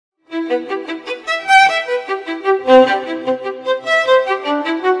Hello,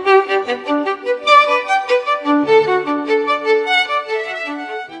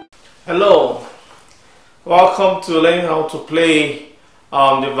 welcome to learning how to play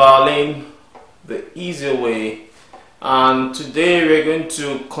the violin the easy way, and today we're going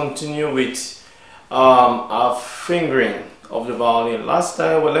to continue with our fingering of the violin. Last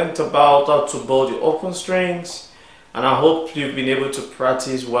time we learned about how to bow the open strings, and I hope you've been able to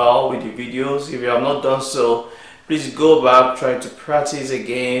practice well with the videos. If you have not done so, please go back, try to practice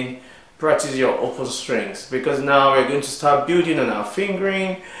again, practice your open strings, because now we're going to start building on our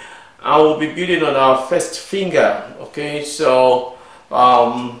fingering. I will be building on our first finger. Okay, so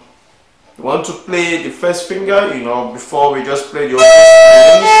you want to play the first finger, before we just play the open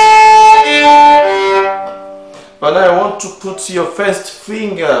strings. But now I want to put your first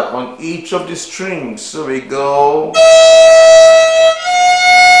finger on each of the strings. So we go.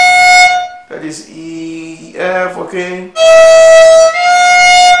 That is E, F, okay.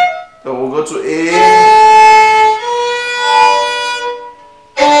 Then we'll go to A.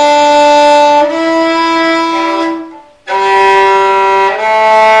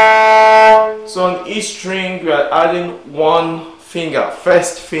 So on each string we are adding one finger,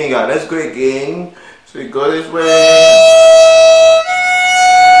 first finger. Let's go again. So we go this way.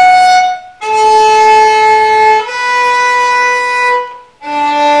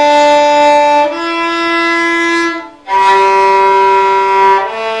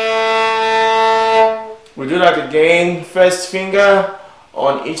 We do that again, first finger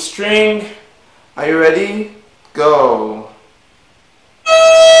on each string. Are you ready? Go.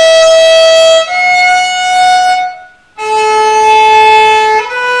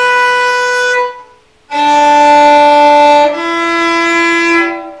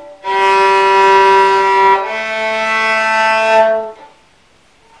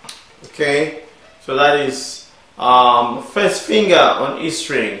 Okay, so that is first finger on each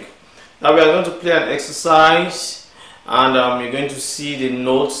string. Now we are going to play an exercise, and you're going to see the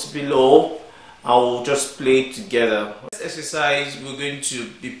notes below. I will just play it together. This exercise we're going to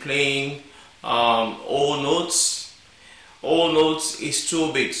be playing all notes. All notes is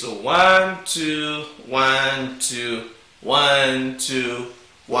 2 beats. So 1, 2, 1, 2, 1, 2,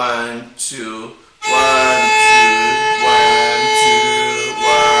 1, 2, 1, 2, 1, 2.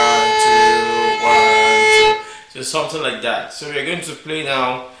 So something like that. So we're going to play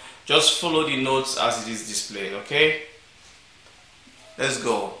now. Just follow the notes as it is displayed, okay? Let's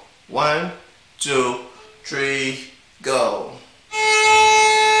go. 1, 2, 3, go.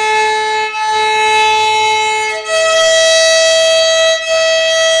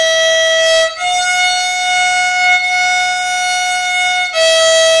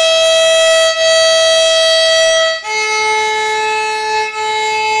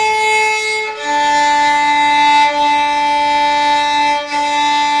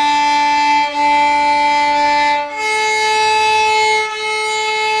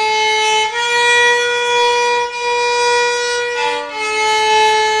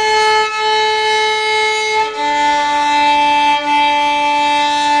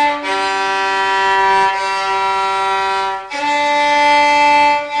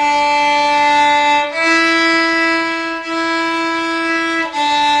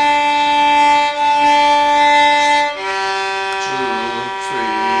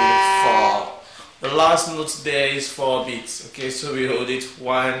 Last note there is 4 beats. Okay, so we hold it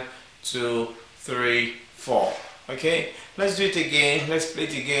 1, 2, 3, 4. Okay, let's do it again. Let's play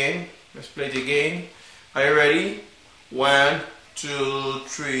it again. Let's play it again. Are you ready? 1, 2,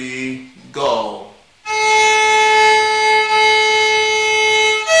 3, go.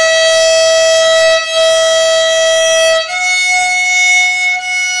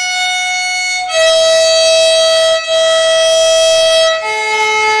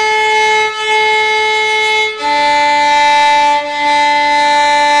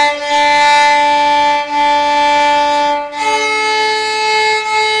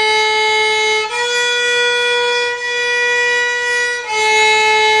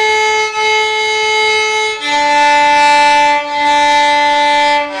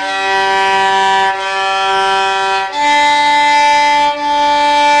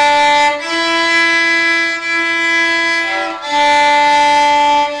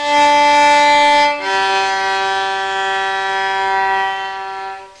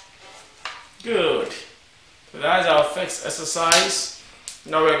 Good. So that's our first exercise.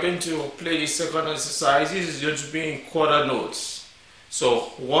 Now we're going to play the second exercise. This is going to be in quarter notes.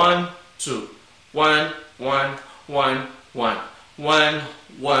 So 1, 2, 1, 1, 1, 1, 1,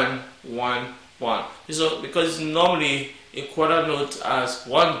 1, 1, 1. So because normally a quarter note has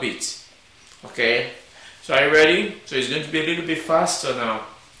 1 beat. Okay, so are you ready? So it's going to be a little bit faster now.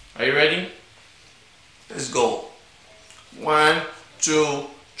 Are you ready? Let's go. 1, 2,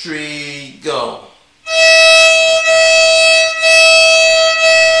 3, go.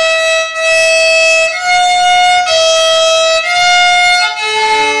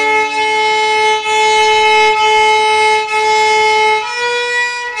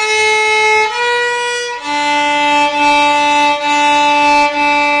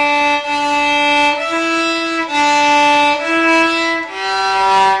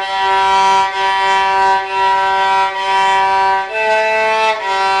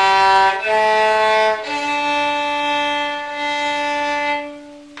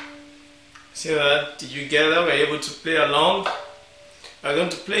 See that? Did you get that? We're able to play along. We're going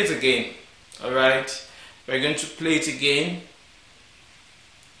to play it again. Alright? We're going to play it again.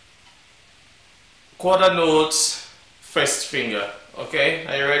 Quarter notes, first finger. Okay?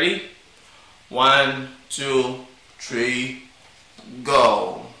 Are you ready? 1, 2, 3,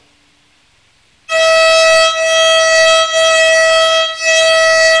 go.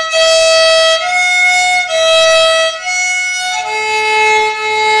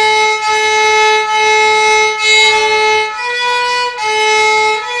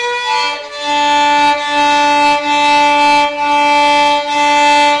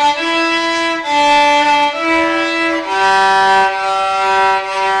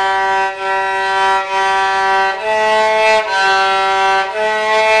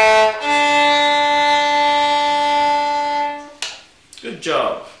 Good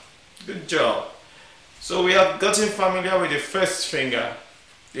job. Good job. So we have gotten familiar with the first finger.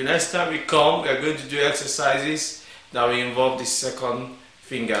 The next time we come, we are going to do exercises that will involve the second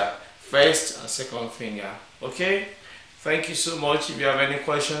finger. First and second finger. Okay? Thank you so much. If you have any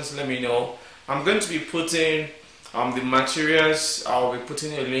questions, let me know. I'm going to be putting the materials. I'll be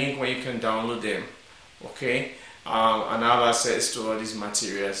putting a link where you can download them. Okay? And have access to all these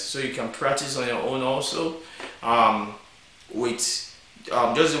materials. So you can practice on your own also. With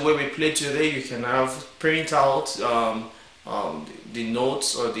just the way we play today, you can have print out the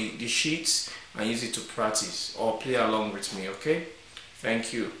notes or the sheets and use it to practice or play along with me. Okay,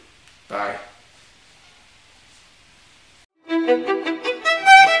 thank you. Bye.